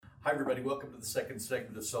Hi, everybody. Welcome to the second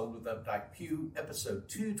segment of Sold with Updike Pugh, episode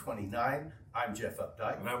 229. I'm Jeff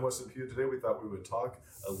Updike. And I'm Weston Pugh. Today we thought we would talk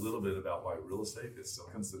a little bit about why real estate is still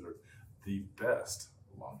considered the best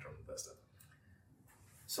long-term investment.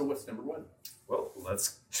 So what's number one? Well,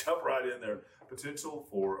 let's jump right in there. Potential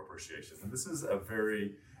for appreciation. And this is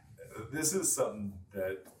something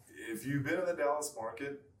that if you've been in the Dallas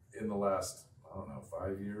market in the last,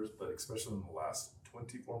 5 years, but especially in the last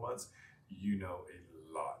 24 months, you know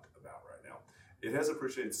a lot about right now. It has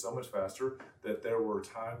appreciated so much faster that there were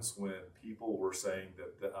times when people were saying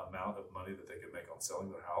that the amount of money that they could make on selling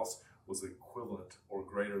their house was equivalent or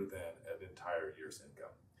greater than an entire year's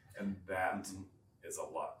income. And that is a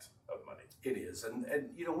lot of money. It is. And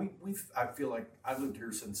you know, I feel like I've lived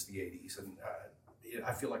here since the 80s, and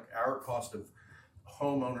I feel like our cost of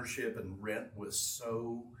home ownership and rent we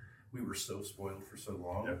were so spoiled for so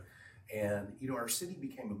long. Yep. And, you know, our city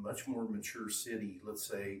became a much more mature city, let's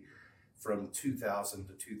say, from 2000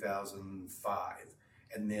 to 2005.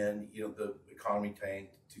 And then, you know, the economy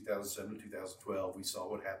tanked 2007 to 2012. We saw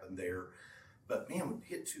what happened there. But, man, we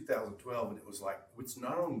hit 2012, and it was like, it's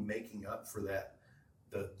not only making up for that,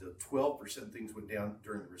 the 12% things went down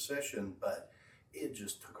during the recession, but it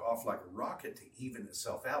just took off like a rocket to even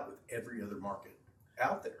itself out with every other market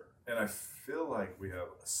out there. And I feel like we have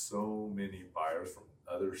so many buyers from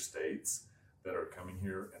other states that are coming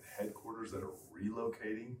here and headquarters that are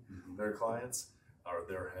relocating their clients or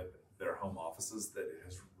their home offices that it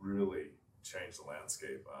has really changed the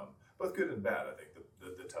landscape, both good and bad. I think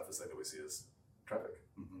the toughest thing that we see is traffic.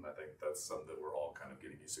 I think that's something that we're all kind of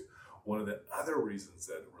getting used to. One of the other reasons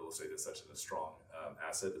that real estate is such a strong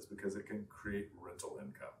asset is because it can create rental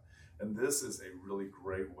income. And this is a really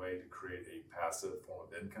great way to create a passive form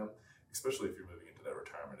of income, especially if you're moving into that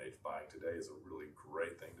retirement age. Buying today is a really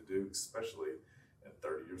great thing to do, especially in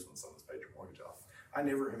 30 years when someone's paid your mortgage off. I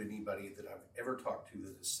never have anybody that I've ever talked to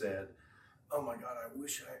that has said, "Oh my God, I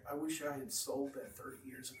wish I had sold that 30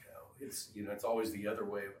 years ago." It's, you know, it's always the other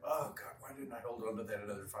way of, "Oh God, why didn't I hold on to that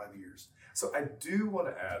another 5 years?" So I do want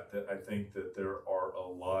to add that I think that there are a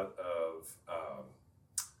lot of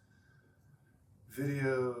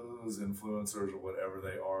videos, influencers, or whatever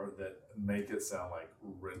they are that make it sound like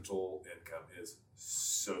rental income is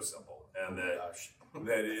so simple and that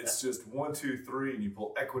it's just 1, 2, 3, and you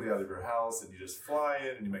pull equity out of your house and you just fly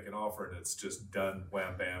in and you make an offer and it's just done,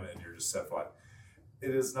 wham, bam, and you're just set for life.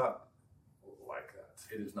 It is not like that.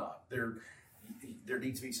 It is not. There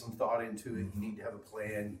needs to be some thought into it. You need to have a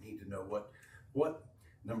plan. You need to know what.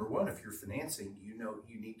 Number one, if you're financing, you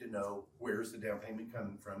need to know where's the down payment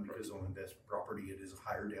coming from, because on investment property, it is a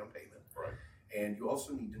higher down payment. Right. And you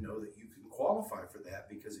also need to know that you can qualify for that,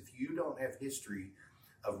 because if you don't have history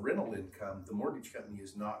of rental income, the mortgage company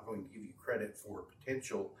is not going to give you credit for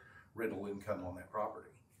potential rental income on that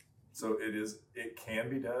property. So it can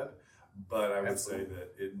be done, but I would Absolutely. say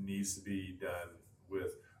that it needs to be done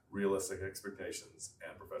with realistic expectations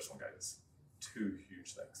and professional guidance. Two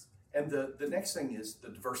huge things. And the next thing is the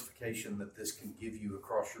diversification that this can give you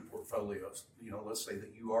across your portfolios. You know, let's say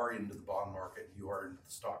that you are into the bond market, you are into the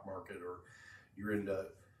stock market, or you're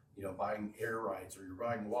into, you know, buying air rights, or you're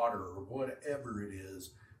buying water, or whatever it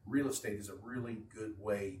is. Real estate is a really good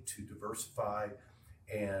way to diversify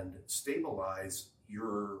and stabilize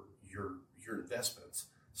your investments.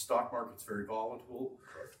 Stock market's very volatile.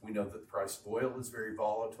 Correct. We know that the price of oil is very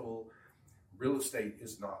volatile. Real estate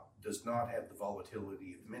does not have the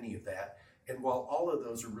volatility of many of that. And while all of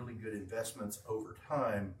those are really good investments over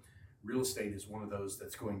time, real estate is one of those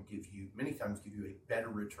that's going to many times give you a better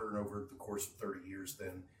return over the course of 30 years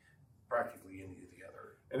than practically any of the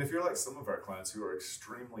other. And if you're like some of our clients who are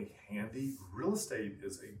extremely handy, real estate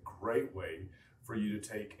is a great way for you to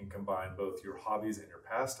take and combine both your hobbies and your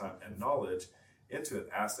pastime and knowledge into an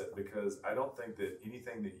asset, because I don't think that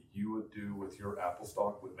anything that you would do with your Apple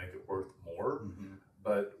stock would make it worth more.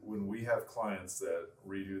 But when we have clients that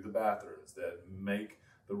redo the bathrooms, that make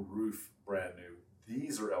the roof brand new,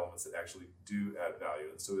 these are elements that actually do add value.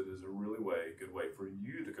 And so it is a really good way for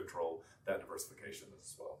you to control that diversification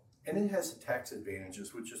as well. And it has the tax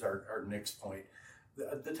advantages, which is our next point.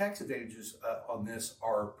 The tax advantages on this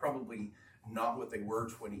are probably not what they were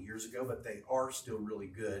 20 years ago, but they are still really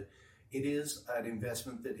good. It is an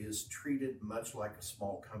investment that is treated much like a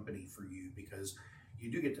small company for you, because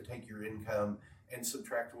you do get to take your income and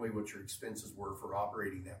subtract away what your expenses were for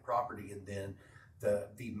operating that property, and then the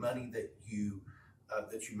money that you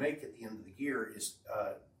make at the end of the year is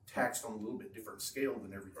taxed on a little bit different scale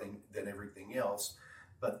than everything else.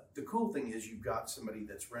 But the cool thing is you've got somebody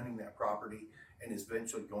that's renting that property and is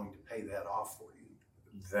eventually going to pay that off for you.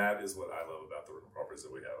 that is what I love about the rental properties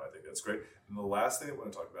that we have. I think that's great. And the last thing I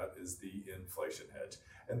want to talk about is the inflation hedge.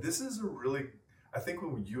 And this is a really, I think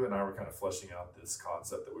when you and I were kind of fleshing out this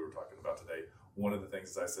concept that we were talking about today, one of the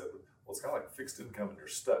things I said, well, it's kind of like fixed income and you're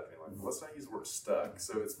stuck. And you're like, let's not use the word stuck.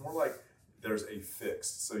 So it's more like there's a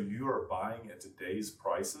fixed. So you are buying at today's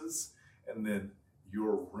prices, and then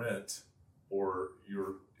your rent or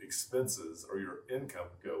your expenses or your income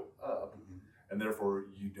go up, and therefore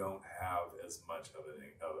you don't have as much of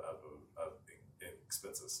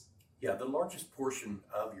expenses. Yeah, the largest portion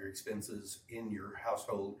of your expenses in your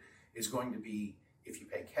household is going to be, if you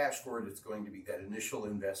pay cash for it, it's going to be that initial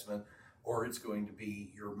investment, or it's going to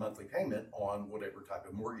be your monthly payment on whatever type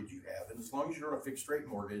of mortgage you have. And as long as you're on a fixed rate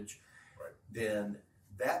mortgage, right, then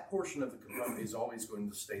that portion of the component is always going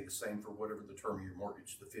to stay the same for whatever the term of your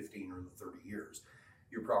mortgage, the 15 or the 30 years.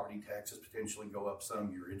 Your property taxes potentially go up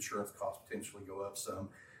some, your insurance costs potentially go up some,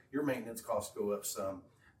 your maintenance costs go up some.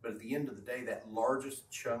 But at the end of the day, that largest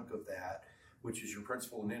chunk of that, which is your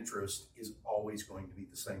principal and interest, is always going to be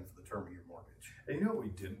the same for the term of your mortgage. And you know what we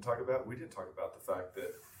didn't talk about? We didn't talk about the fact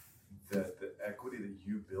that the equity that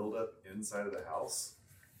you build up inside of the house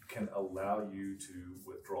can allow you to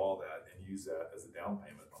withdraw that and use that as a down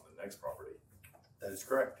payment on the next property. That is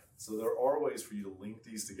correct. So there are ways for you to link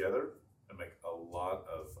these together and make a lot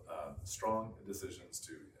of strong decisions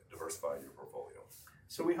to diversify your portfolio.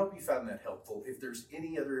 So we hope you found that helpful. If there's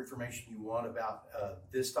any other information you want about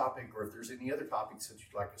this topic, or if there's any other topics that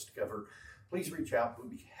you'd like us to cover, please reach out. We'll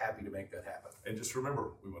be happy to make that happen. And just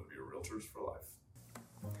remember, we want to be realtors for life.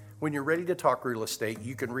 When you're ready to talk real estate,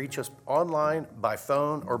 you can reach us online, by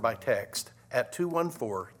phone, or by text at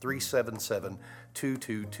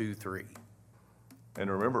 214-377-2223.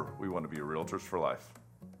 And remember, we want to be realtors for life.